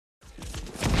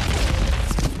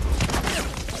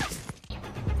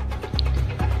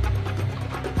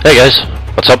Hey guys,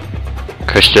 what's up?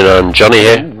 Christian and Johnny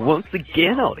here. Once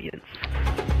again, audience.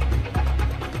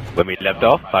 When we left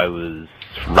off, I was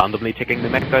randomly taking the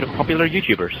mechs out of popular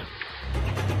YouTubers.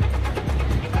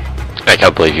 I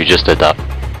can't believe you just did that.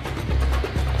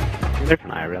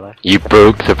 I realize. You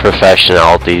broke the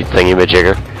professionality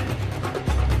thingy-majigger.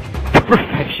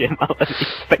 Professionality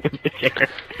thingy-majigger.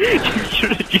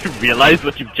 Did you realize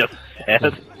what you've just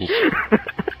said?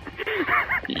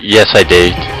 Yes, I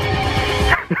did.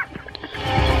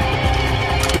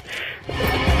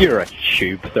 You're a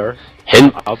tube, sir.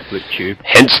 Absolute tube.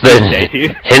 Hence the name of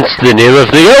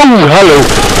the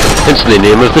hence the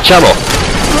name of the channel.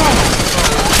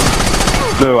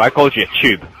 No, I called you a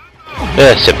tube.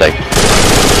 Yeah, same thing.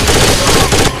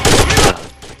 Oh,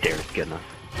 dear goodness.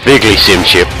 Vaguely same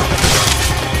shape.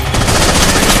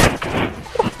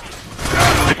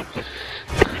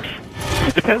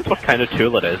 It depends what kind of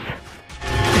tool it is.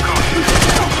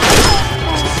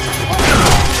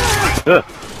 Ugh.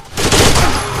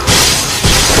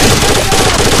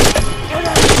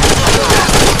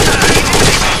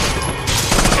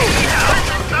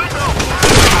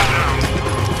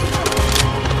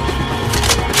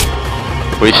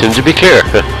 We seem to be clear.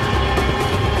 That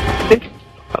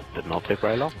did not take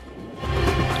very long.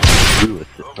 Ooh,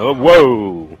 oh,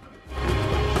 whoa!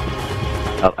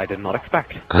 Well, I did not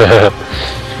expect. Dun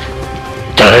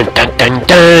dun dun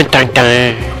dun dun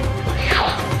dun.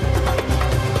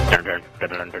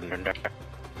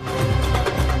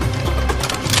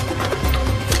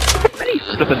 How many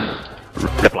flippin'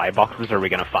 reply boxes are we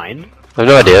gonna find? I've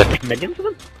no idea. Millions of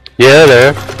them? Yeah,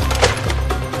 there.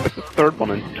 This is the third one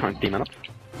in 20 minutes.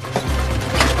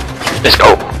 Let's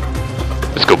go.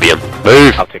 Let's go, BM.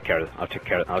 Move. I'll take care of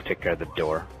the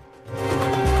door.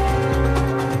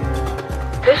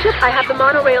 Bishop, I have the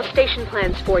monorail station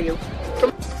plans for you.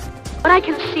 From what I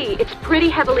can see, it's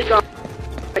pretty heavily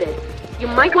guarded. You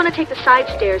might want to take the side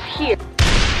stairs here,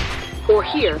 or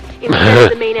here, instead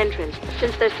of the main entrance,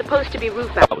 since there's supposed to be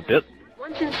roof access. That was it.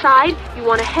 Once inside, you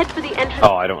want to head for the entrance.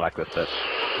 Oh, I don't like this bit.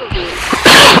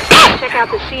 Check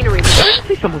out the scenery. Did I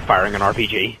see someone firing an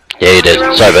RPG? Yeah, you did.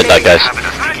 Sorry about that, guys.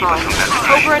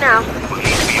 Over and out.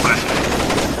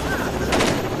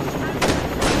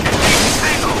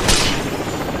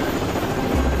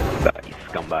 That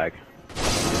scumbag.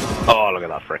 Oh, look at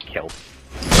that for a kill.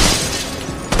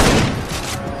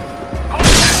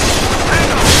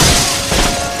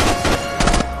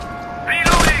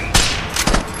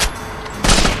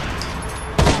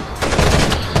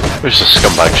 Where's the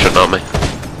scumbag shooting at me?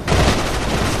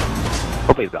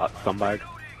 Hope he's that scumbag.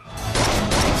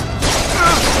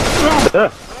 Oh.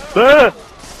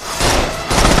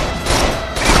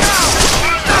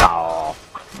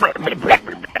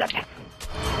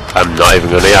 I'm not even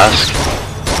gonna ask.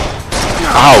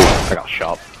 Ow! I got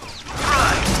shot.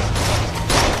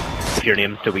 If your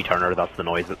name's Toby Turner, that's the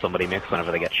noise that somebody makes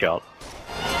whenever they get shot.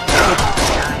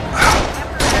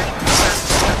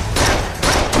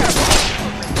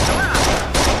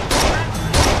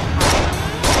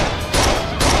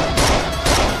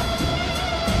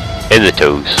 In the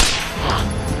toes.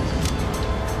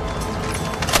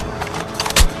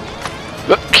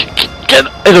 Get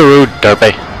in the road,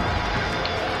 Derby.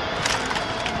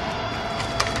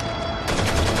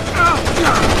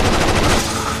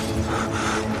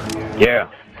 Yeah,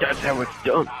 that's how it's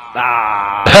done.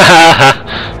 Ah!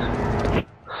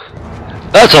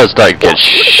 That's how it's done. Get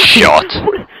shot.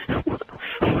 Where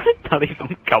did that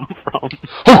even come from?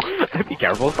 Be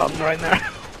careful, something right there.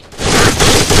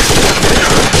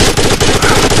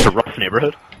 It's a rough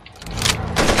neighborhood.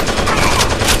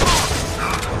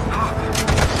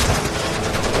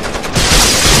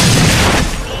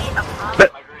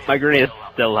 But my grenades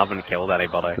still haven't killed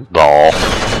anybody. No.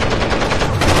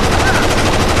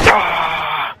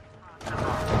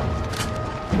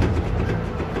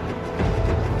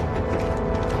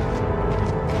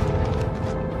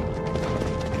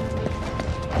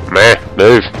 Meh,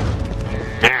 move.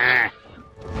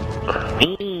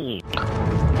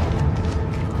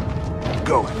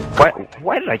 Go.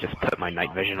 Why did I just put my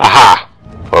night vision on? Aha!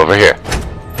 Over here.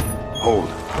 Hold.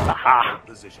 Aha!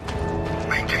 Position.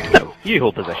 No, you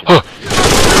hold position.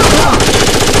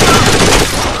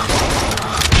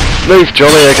 Move,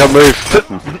 Johnny, I can't move.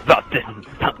 That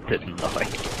didn't lie.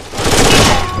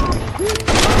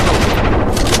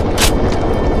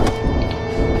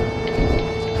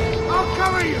 I'll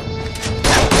cover you.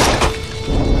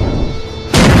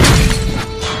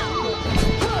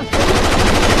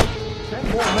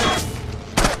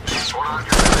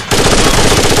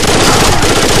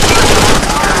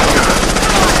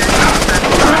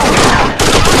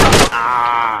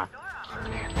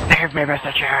 Save me,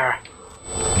 Mr. Chair.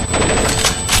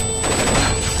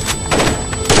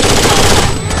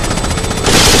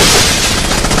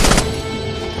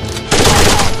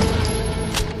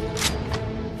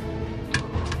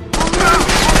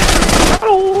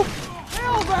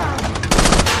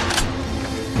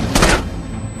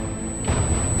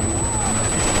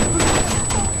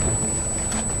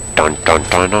 dun dun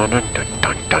dun dun dun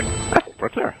dun dun. We're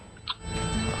clear.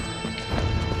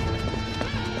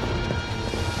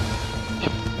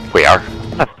 We are.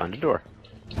 Let's find a door.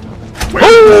 Woo!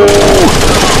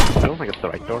 I don't think it's the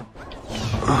right door.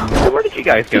 Where did you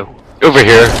guys go? Over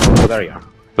here, Oh, there you are.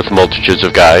 with multitudes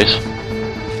of guys.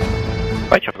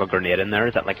 If I chuck a grenade in there,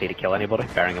 is that likely to kill anybody?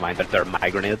 Bearing in mind that they're my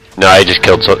grenades. No, I just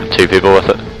killed 2 people with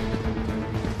it.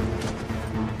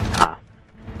 Ah.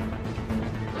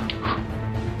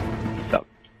 So,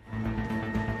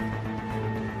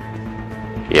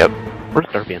 Yep. where's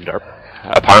Derpy and Derp?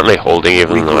 Apparently holding,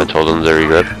 even though I told them to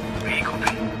regroup.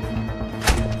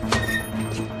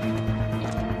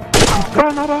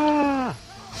 Granada!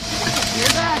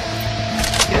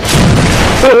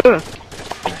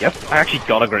 Yep, I actually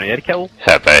got a grenade kill.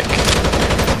 Epic.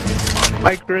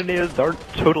 My grenades are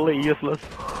totally useless.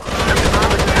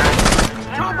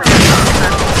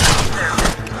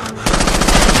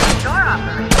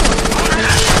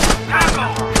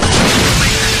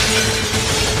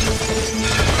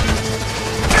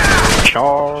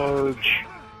 Charge!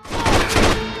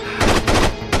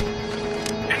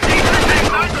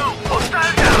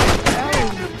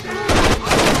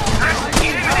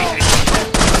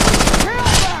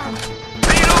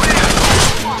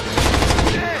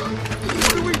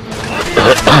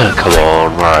 Come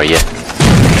on, where are you?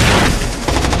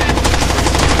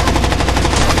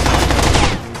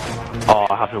 Oh,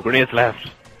 I have no grenades left.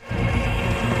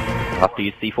 I'll have to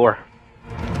use C4.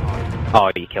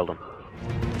 Oh, you killed him.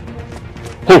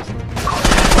 Whew.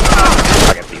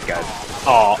 I'll get these guys.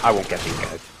 Oh, I won't get these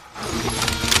guys.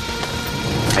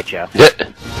 Hi, Jeff. Yeah. We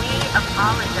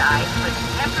apologize for the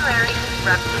temporary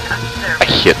disruption of I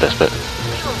service. hate this bit. We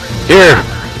will resume Here!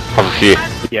 operations Have a few.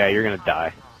 Yeah, you're gonna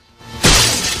die.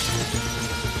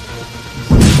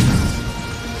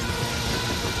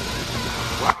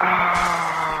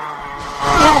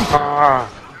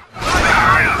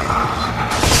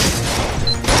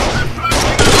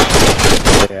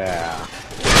 Yeah.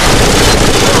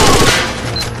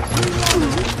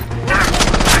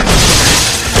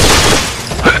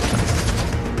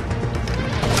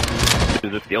 Do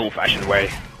this the old-fashioned way.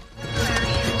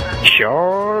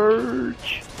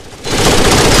 Charge!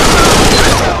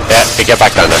 Yeah, get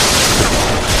back down there.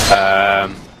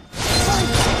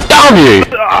 Damn you!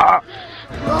 Ah!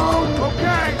 Oh,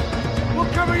 okay.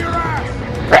 We'll cover your ass.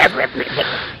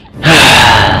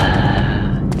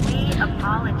 We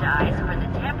apologize for the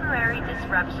temporary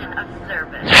disruption of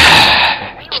service.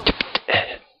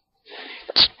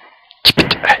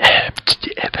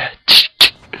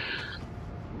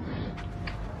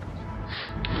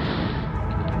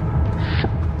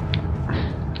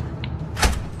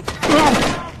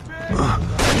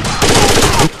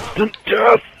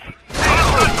 Yes!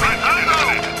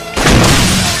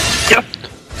 Yes!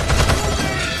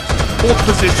 Hold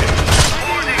position.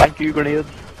 Thank you, grenades.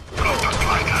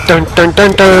 Dun dun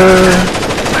dun dun!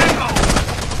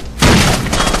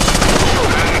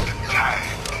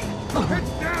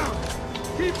 Heads down.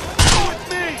 Keep with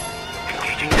me.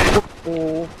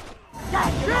 Oh.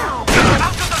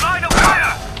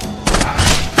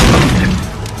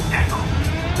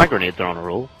 My grenades are on a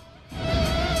roll.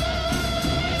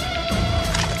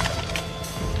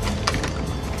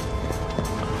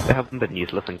 They haven't been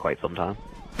useless in quite some time.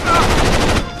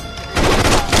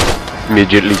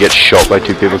 Immediately get shot by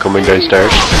 2 people coming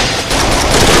downstairs.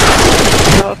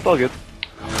 No, it's all good.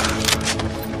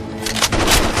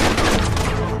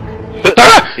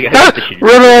 Ah! You Ah! have to shoot.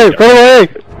 Run away! Run away!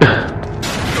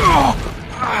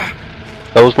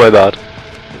 That was my bad.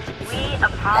 We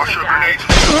apologize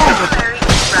for the temporary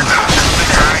disruption of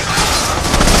service.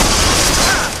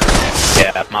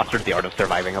 Yeah, I've mastered the art of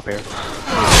surviving up here.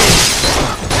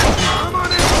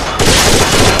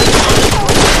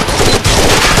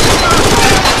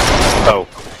 Oh.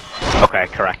 Okay,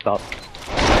 correct that.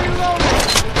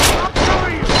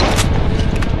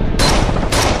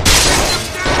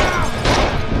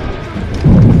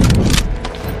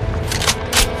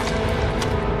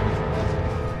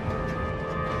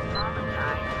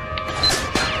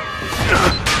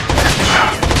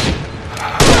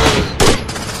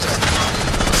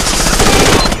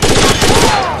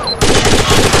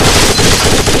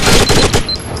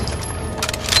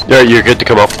 Yeah, you're good to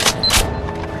come up.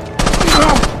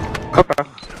 Okay.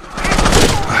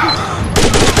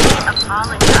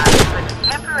 Apologize for the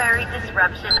temporary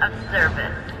disruption of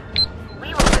service.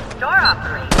 We will restore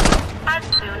operations as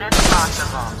soon as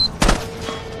possible.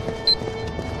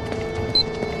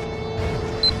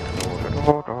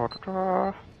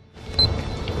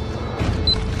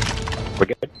 We're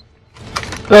good.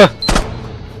 Ah.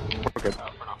 We're good.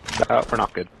 We're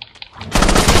not good.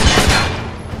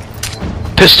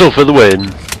 Pistol for the win.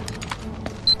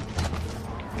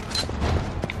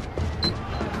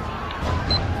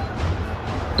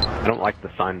 I don't like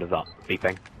the sound of that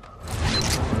beeping.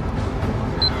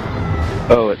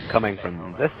 Oh, it's coming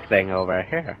from this thing over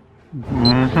here.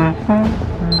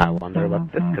 I wonder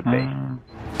what this could be.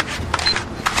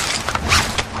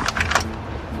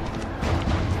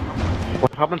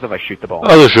 What happens if I shoot the ball?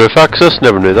 Oh, there's roof access.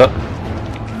 Never knew that.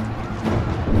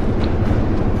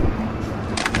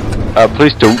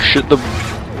 Please don't shoot the...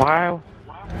 Why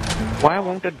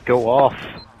won't it go off?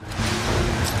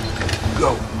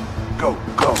 Go. Go,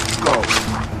 go, go.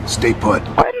 Stay put.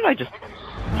 Why did I just...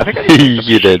 I think I just picked up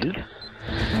You a did. shield.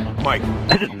 Mike,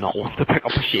 I did not want to pick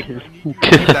up a shield.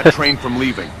 keep that train from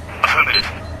leaving. Affirmative.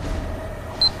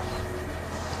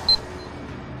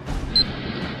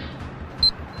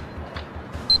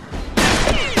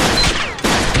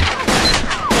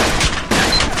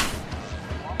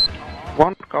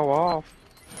 Won't go off.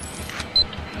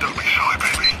 Don't be shy,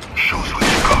 baby. Show us what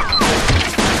you got.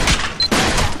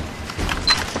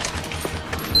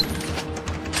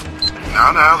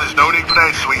 Now, there's no need for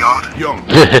that, sweetheart. Young,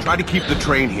 try to keep the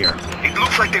train here. It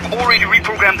looks like they've already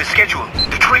reprogrammed the schedule.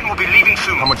 The train will be leaving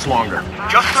soon. How much longer?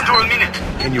 Just under a minute.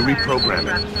 Can you reprogram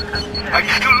it? I'm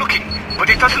still looking, but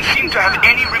it doesn't seem to have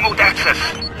any remote access.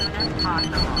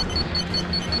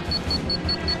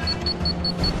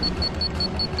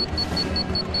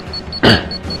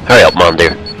 Hurry up, man,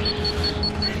 dear.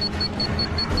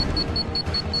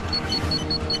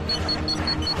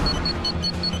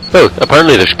 Oh,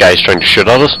 apparently there's guys trying to shoot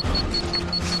at us.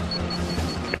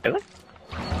 Really?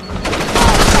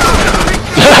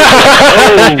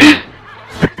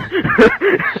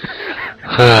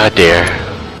 Ah, dear.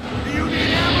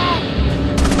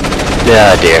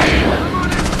 Ah, dear.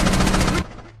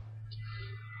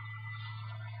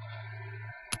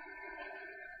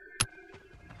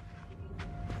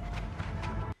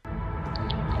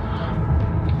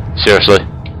 Seriously?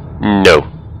 No.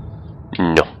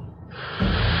 No.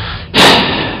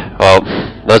 Well,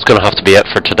 that's gonna have to be it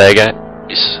for today, guys.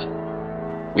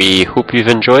 We hope you've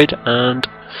enjoyed, and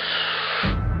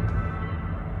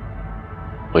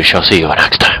we shall see you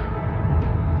next time.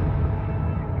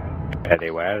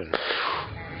 Very well.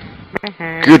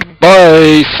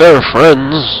 Goodbye, fair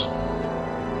friends.